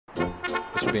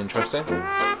should be interesting.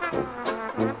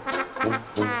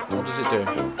 What does it do?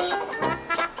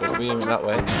 Should we aim it that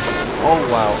way? Oh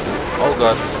wow! Oh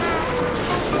god!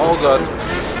 Oh god!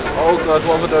 Oh god!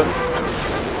 What have I done?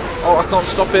 Oh, I can't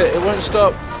stop it! It won't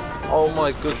stop! Oh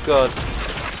my good god!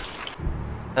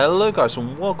 Hello guys,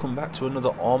 and welcome back to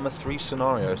another ArmA 3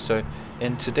 scenario. So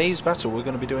in today's battle we're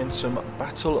going to be doing some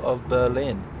Battle of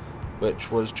Berlin,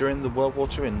 which was during the World War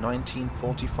II in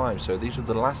 1945. So these are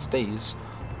the last days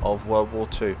of World War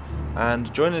II.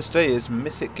 And joining us today is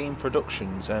Mythic Game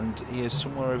Productions, and he is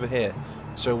somewhere over here.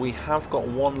 So we have got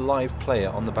one live player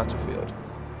on the battlefield.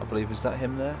 I believe, is that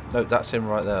him there? No, that's him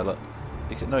right there, look.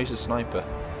 No, he's a sniper.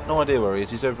 No idea where he is,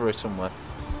 he's over here somewhere.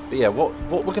 But yeah, what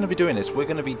we're going to be doing is we're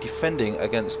going to be defending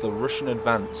against the Russian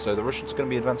advance. So the Russians are going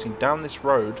to be advancing down this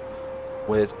road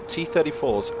with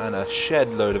T-34s and a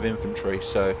shed load of infantry.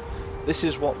 So this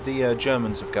is what the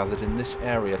Germans have gathered in this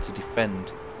area to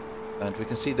defend. And we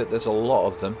can see that there's a lot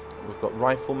of them. We've got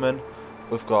riflemen,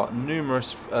 we've got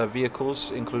numerous vehicles,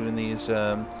 including these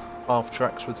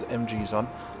half-tracks with MGs on.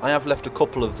 I have left a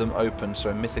couple of them open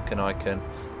so Mythic and I can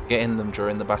get in them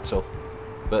during the battle.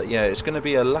 But yeah, it's going to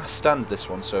be a last stand, this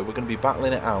one, so we're going to be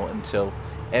battling it out until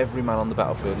every man on the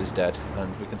battlefield is dead.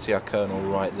 And we can see our colonel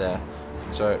right there.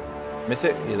 So,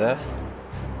 Mythic, you there?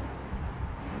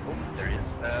 Oh, there he is.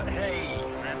 Hey,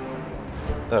 man.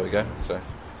 There we go.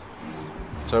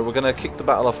 So we're going to kick the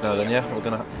battle off now then, yeah? I'm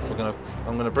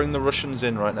going to bring the Russians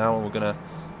in right now, and we're going to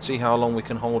see how long we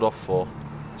can hold off for.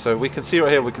 So we can see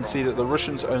right here, we can see that the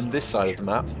Russians own this side of the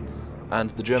map, and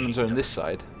the Germans own this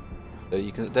side.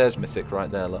 There's Mythic right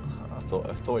there. Look, I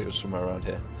thought he was somewhere around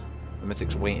here. The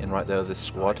Mythic's waiting right there with this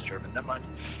squad.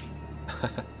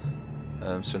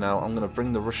 So now I'm going to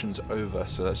bring the Russians over.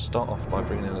 So let's start off by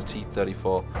bringing in a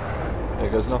T-34. There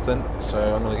goes nothing. So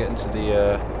I'm going to get into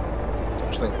the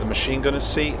the machine gunner's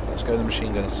seat. Let's go to the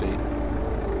machine gunner's seat.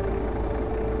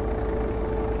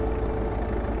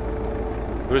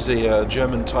 There is a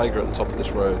German Tiger at the top of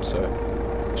this road, so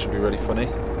it should be really funny.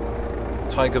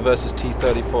 Tiger versus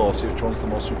T-34, see which one's the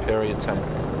more superior tank.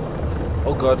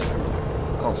 Oh god,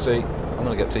 can't see. I'm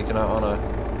gonna get taken out, aren't I?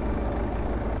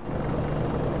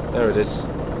 There it is.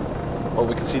 Oh,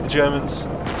 we can see the Germans.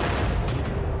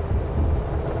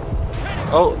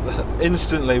 Oh,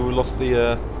 instantly we lost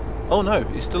the... Oh no,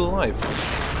 he's still alive.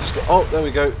 Oh, there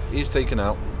we go. He's taken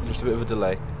out. Just a bit of a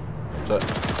delay. So...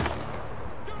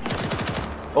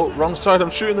 Oh, wrong side. I'm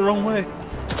shooting the wrong way.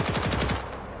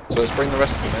 So let's bring the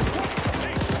rest of them in.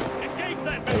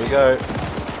 There we go.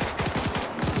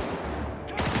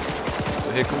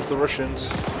 So here comes the Russians.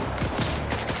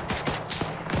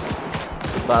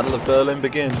 The Battle of Berlin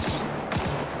begins.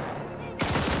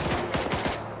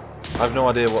 I have no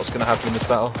idea what's going to happen in this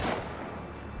battle.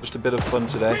 Just a bit of fun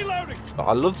today. Oh,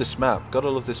 I love this map. Gotta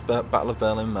love this Battle of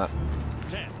Berlin map.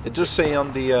 It does say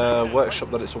on the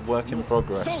workshop that it's a work in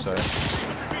progress. So,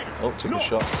 oh, took a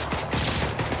shot.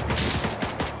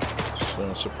 Just on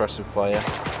a suppressive fire.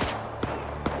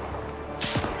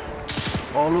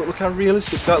 Oh look how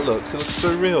realistic that looks. It looks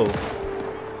so real.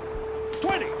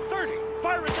 20, 30,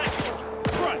 fire at that soldier.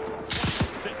 Front.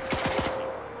 6.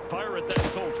 Fire at that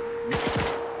soldier.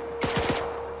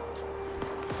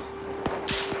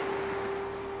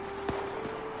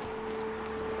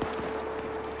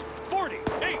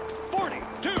 48,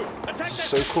 42. Attack This is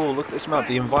so cool. Look at this map.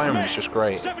 The environment's just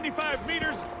great. 75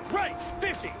 meters. Right.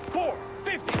 50, 4,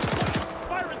 50.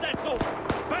 Fire at that soldier.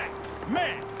 Back.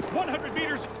 Man. 100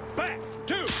 meters. Back.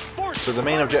 2, 40. So the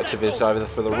main objective is either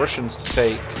for the Russians to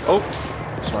take... Oh!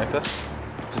 Sniper.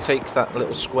 To take that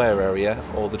little square area,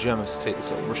 or the Germans to take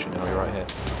this little Russian area right here.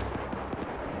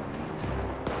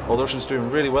 Well, the Russians are doing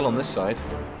really well on this side.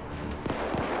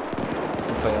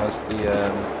 Play as the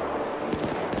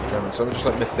Germans. So I'm just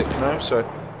like Mythic now. So,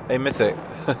 hey Mythic.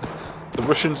 The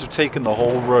Russians have taken the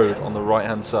whole road on the right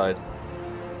hand side.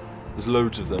 There's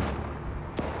loads of them.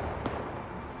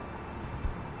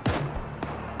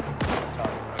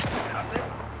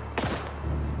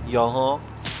 Yeah.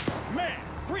 Man,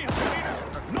 300 meters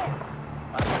north.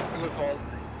 I look all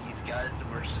these guys that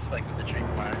were just like the train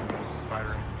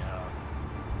firing,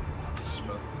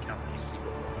 smoke, counting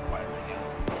smoke, firing.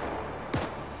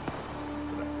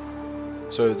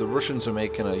 So the Russians are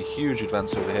making a huge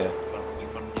advance over here.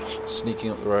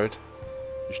 Sneaking up the road.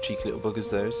 Just cheeky little buggers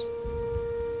those.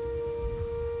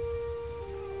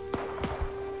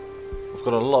 We've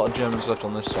got a lot of Germans left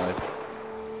on this side.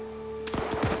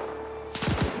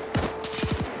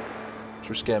 Should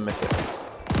we scare Mythic?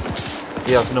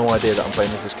 He has no idea that I'm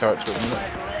playing as this character at the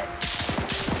minute.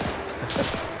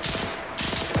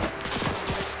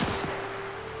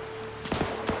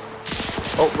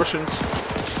 Oh, Russians.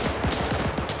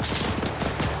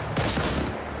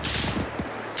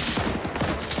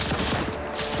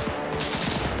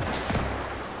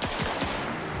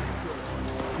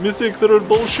 Mythic, there are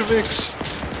Bolsheviks!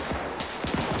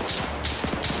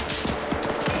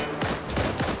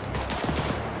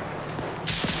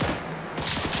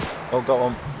 Oh, got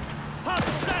one.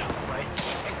 Hostile down. Right.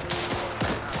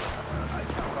 I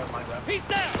can't run my weapon. He's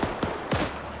down.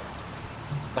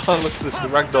 Oh, look at this, the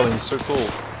ragdolling is so cool.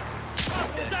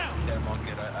 Hostile down. Yeah, I'm all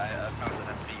good. I found an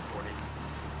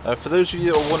MP40. For those of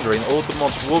you that are wondering, all the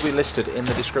mods will be listed in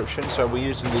the description. So we're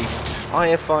using the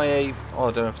IFA, oh,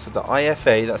 I don't know if I said that,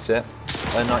 IFA, that's it,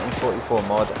 1944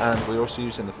 mod, and we're also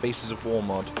using the Faces of War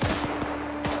mod.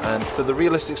 And for the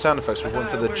realistic sound effects, we went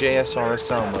for the JSRS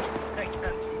Soundmod.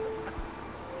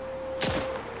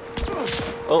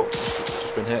 Oh,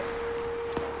 just been hit.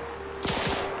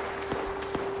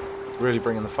 Really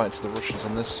bringing the fight to the Russians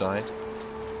on this side.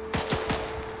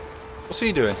 What's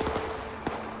he doing?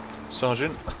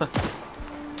 Sergeant?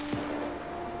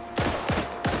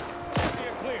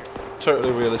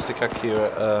 Totally realistic,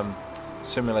 accurate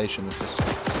simulation this is.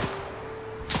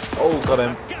 Oh, got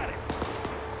him.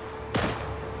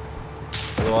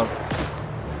 Other one.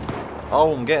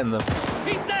 Oh, I'm getting them.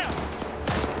 He's down.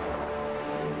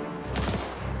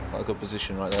 Quite a good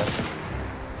position right there.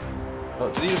 Oh,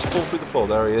 did he just fall through the floor?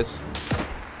 There he is.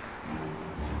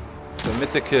 So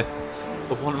Mythic, the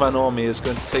one-man army, is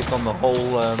going to take on the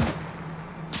whole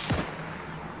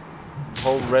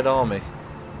Red Army.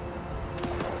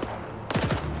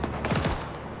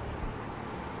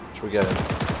 Should we get him?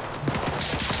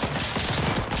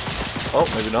 Oh,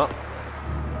 maybe not.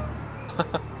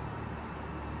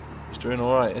 He's doing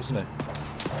alright, isn't he?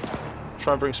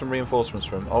 Try and bring some reinforcements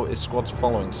for him. Oh, his squad's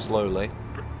following slowly.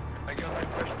 I got my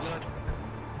fresh blood.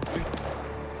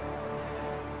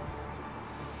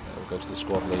 We'll go to the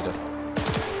squad leader.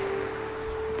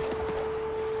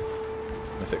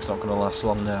 Mythic's not going to last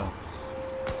long now.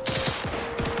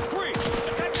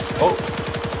 Oh!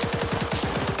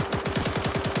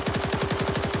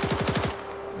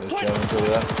 There's Germans over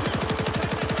there.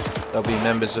 They'll be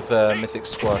members of Mythic's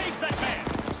squad.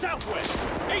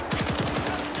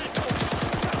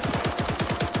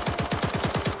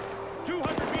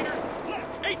 200 meters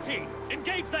left. 18.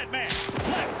 Engage that man.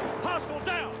 Left. Hostile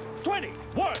down. 20.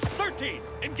 1. 13.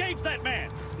 Engage that man.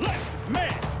 Left.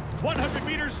 Man. 100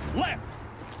 meters left.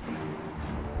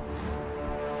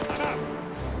 I'm out.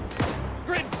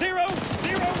 Grid 0,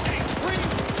 0, 8, 3, 0,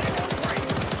 3.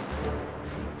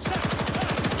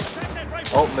 Attack that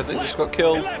rifle. Oh, Mythic just got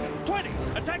killed. 11, 20.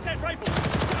 Attack that rifle.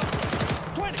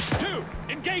 Southwest. 22.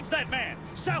 Engage that man.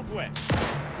 Southwest.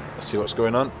 Let's see what's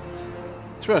going on.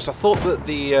 To be honest, I thought that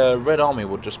the Red Army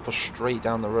would just push straight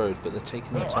down the road, but they're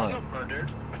taking their I time. got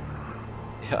murdered.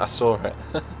 Yeah, I saw it.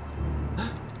 I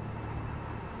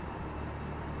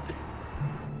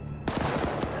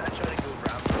tried to go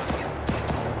around.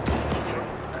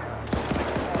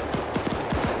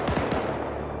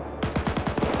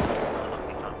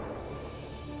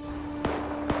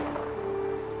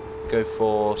 Go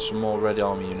for some more Red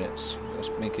Army units.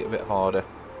 Let's make it a bit harder.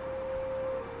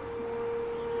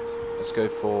 Let's go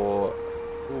for...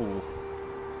 ooh,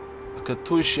 a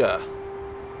Katusha.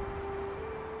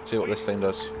 See what this thing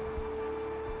does.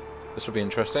 This will be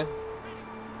interesting.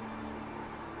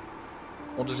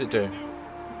 What does it do?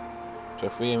 So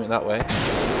if we aim it that way...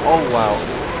 oh wow!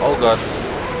 Oh god!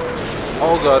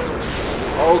 Oh god!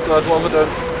 Oh god, what have I done?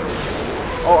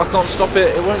 Oh, I can't stop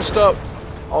it! It won't stop!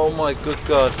 Oh my good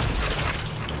god!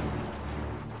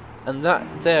 And that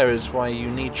there is why you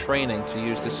need training to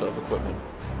use this sort of equipment.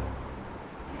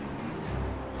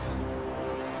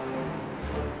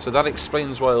 So that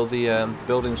explains why all the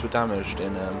buildings were damaged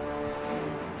in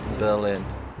Berlin.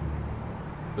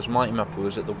 Because Mighty Mapper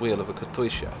was at the wheel of a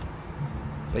Katusha.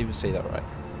 Did I even say that right?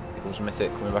 It was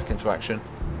Mythic coming back into action.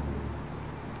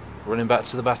 Running back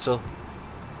to the battle.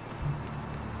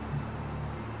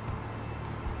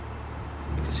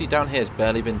 You can see down here it's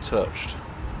barely been touched.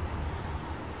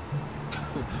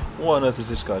 What on earth is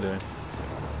this guy doing?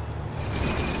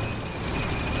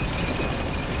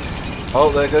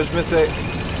 Oh, there goes Mythic.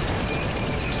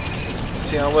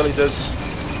 See how well he does.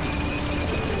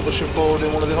 Pushing forward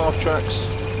in one of the half tracks.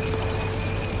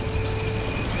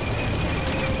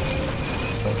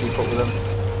 Try and keep up with him.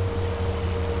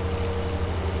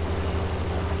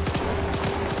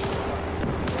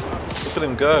 Look at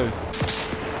him go.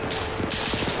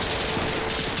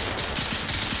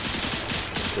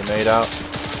 Grenade out.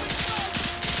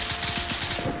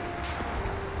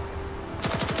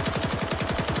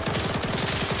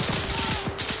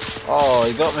 Oh,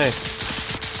 he got me.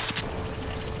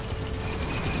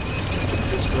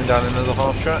 It's coming down another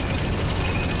half track.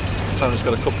 This time it's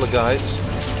got a couple of guys.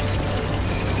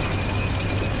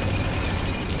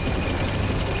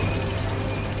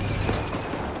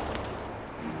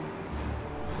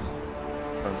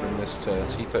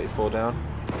 this T-34 down.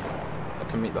 I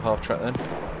can meet the half track then.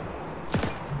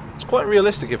 It's quite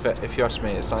realistic if you ask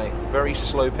me. It's like very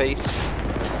slow paced,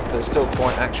 but it's still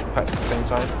quite action packed at the same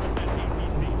time.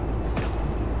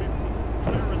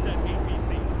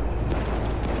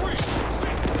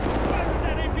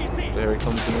 So here he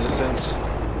comes in the distance.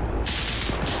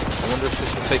 I wonder if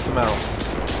this will take him out.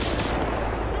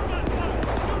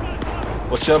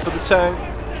 Watch out for the tank.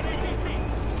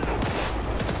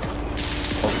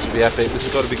 Oh, this will be epic. This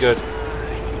has got to be good.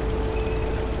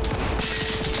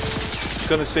 He's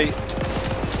gonna see.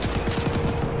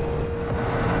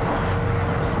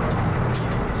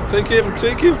 Take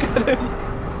him, get him!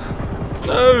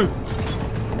 No!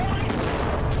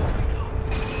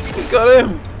 We got him!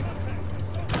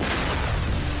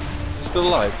 Is he still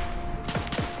alive?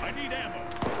 I need ammo.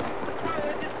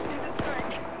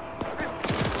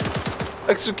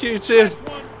 Executed!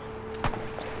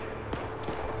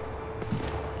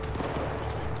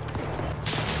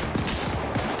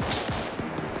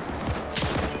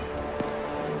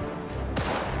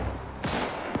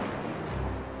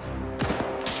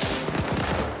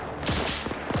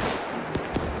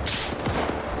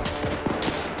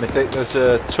 Mythic, there's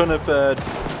a ton of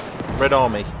Red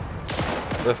Army.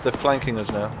 They're flanking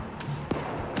us now.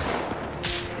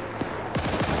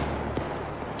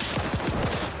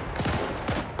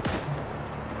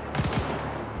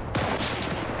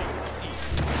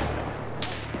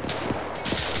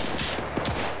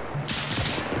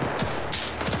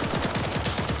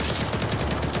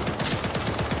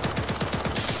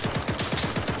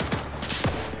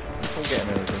 Am I getting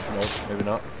anything? No, maybe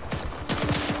not.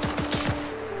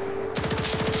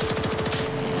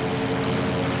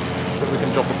 We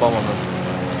can drop a bomb on them.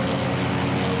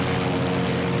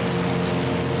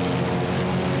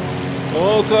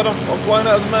 Oh god, I'm flying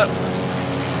out of the map.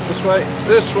 This way,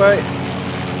 this way.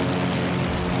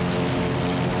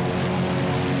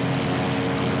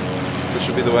 This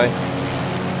should be the way.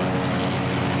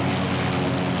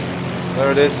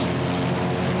 There it is.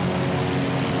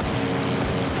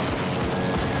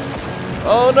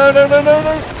 Oh no, no, no, no,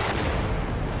 no.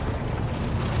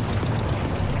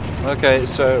 Okay,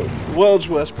 so world's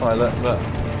worst pilot, but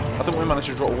I think we managed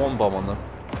to drop one bomb on them.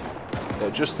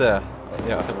 Just there.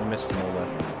 Yeah, I think we missed them all there.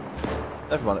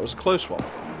 Never mind, it was a close one.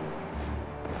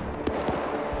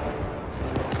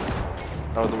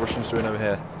 How are the Russians doing over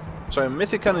here? So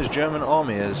Mythic and his German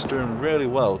army is doing really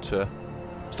well to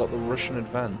stop the Russian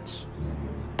advance.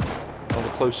 Have a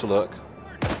closer look.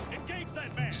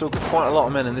 Still got quite a lot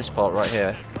of men in this part right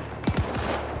here.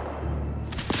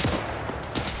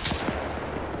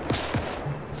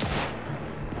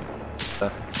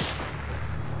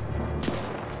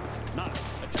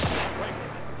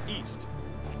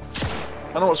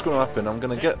 I know what's going to happen. I'm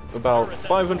going to get about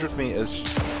 500 meters,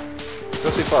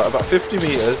 let's see, about 50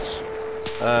 meters,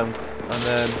 and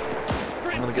then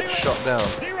I'm going to get shot down.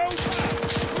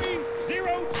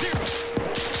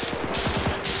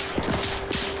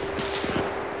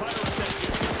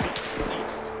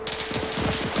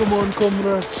 Come on,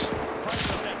 comrades!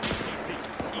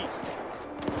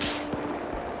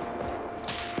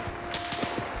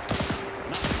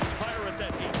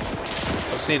 I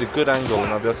just need a good angle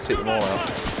and I'll be able to take them all out.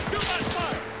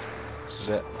 This is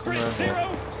it. Come around here.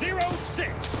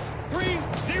 006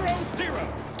 300.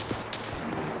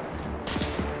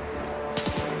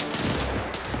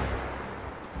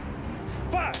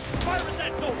 Fire at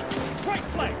that soldier. Right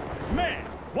flank. Man.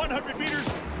 100 meters.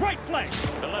 Right flank.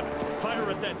 11. Fire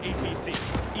at that APC.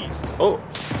 East. Oh.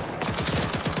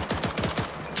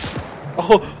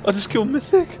 Oh, I just killed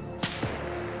Mythic.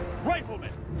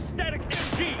 Rifleman. Static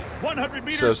MG. 100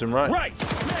 meters. Serves him right. Right.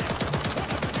 Man.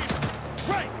 100 meters.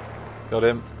 Right. Got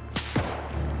him.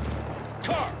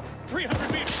 Car.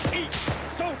 300 meters. East.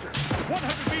 Soldier.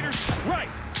 100 meters. Right.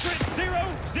 Grid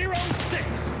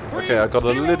 006. Okay, I got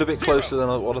a little bit closer than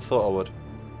what I thought I would.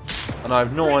 And I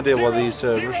have no idea why these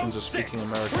Russians are speaking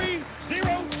American.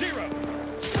 300.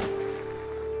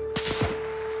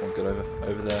 I'll get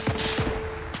over there.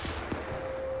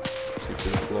 See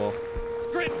through the floor.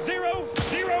 Grid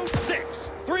 006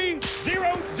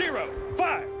 300.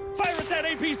 Fire at that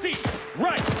APC.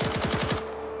 Right.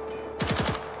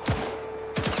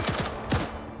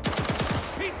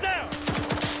 He's down.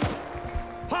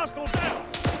 Hostile down.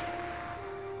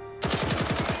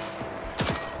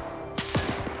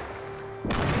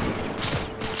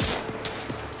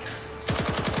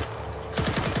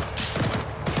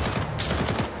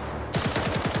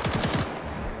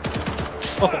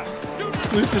 Oh,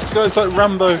 this guy's like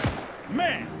Rambo.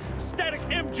 Man, static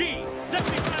MG,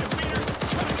 75 meters.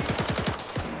 Right.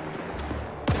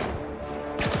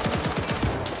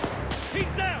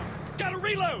 He's down.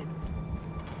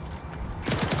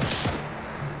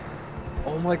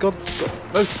 Oh my god.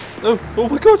 No, no, oh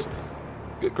my god.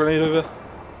 Get grenade over.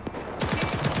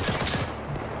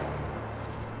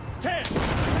 10.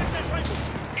 Attack that rifle.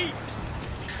 East.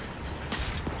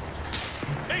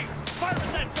 8. Fire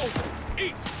at that soldier.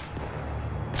 East.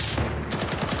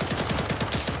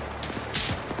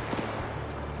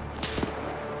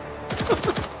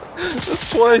 That's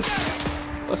twice.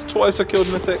 That's twice I killed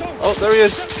Mythic. Oh, there he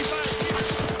is.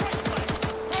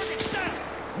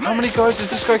 How many guys has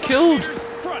this guy killed?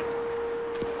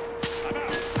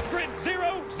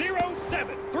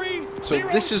 So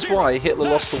this is why Hitler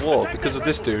lost the war, because of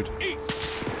this dude.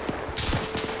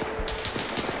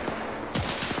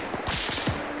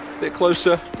 Bit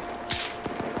closer.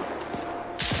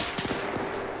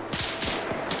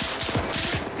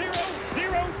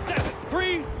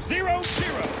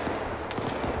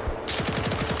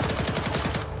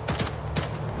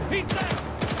 He's down.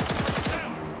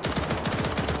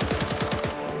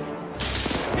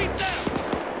 He's down.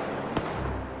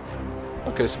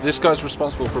 Okay, so this guy's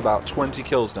responsible for about 20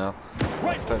 kills now.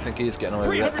 Right. I don't think he's getting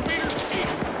away with 300 it. meters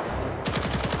east.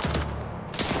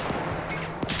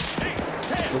 8,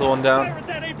 10. Another one down. Fire at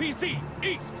that APC.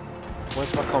 East.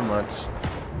 Where's my comrades?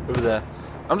 Over there.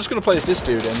 I'm just going to play as this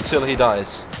dude until he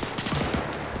dies.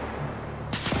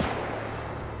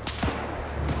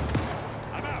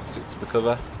 I'm out. Stick to the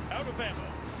cover. Out of ammo.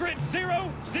 Grid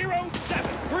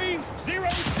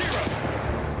 007300.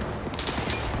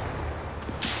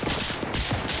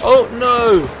 Oh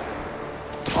no!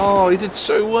 Oh, he did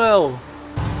so well.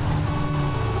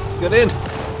 Get in.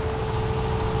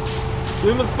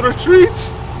 We must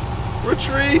retreat.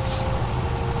 Retreat.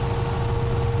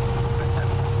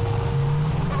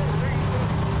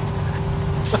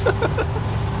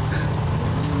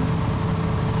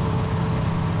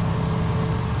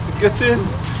 Get in.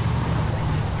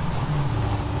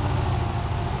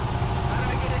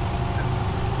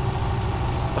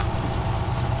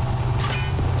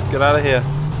 Let's get out of here.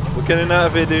 We're getting out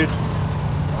of here, dude.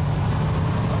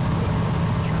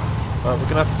 Right, we're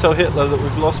gonna have to tell Hitler that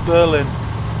we've lost Berlin.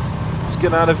 Let's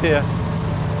get out of here.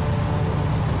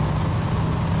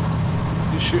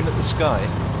 You're shooting at the sky.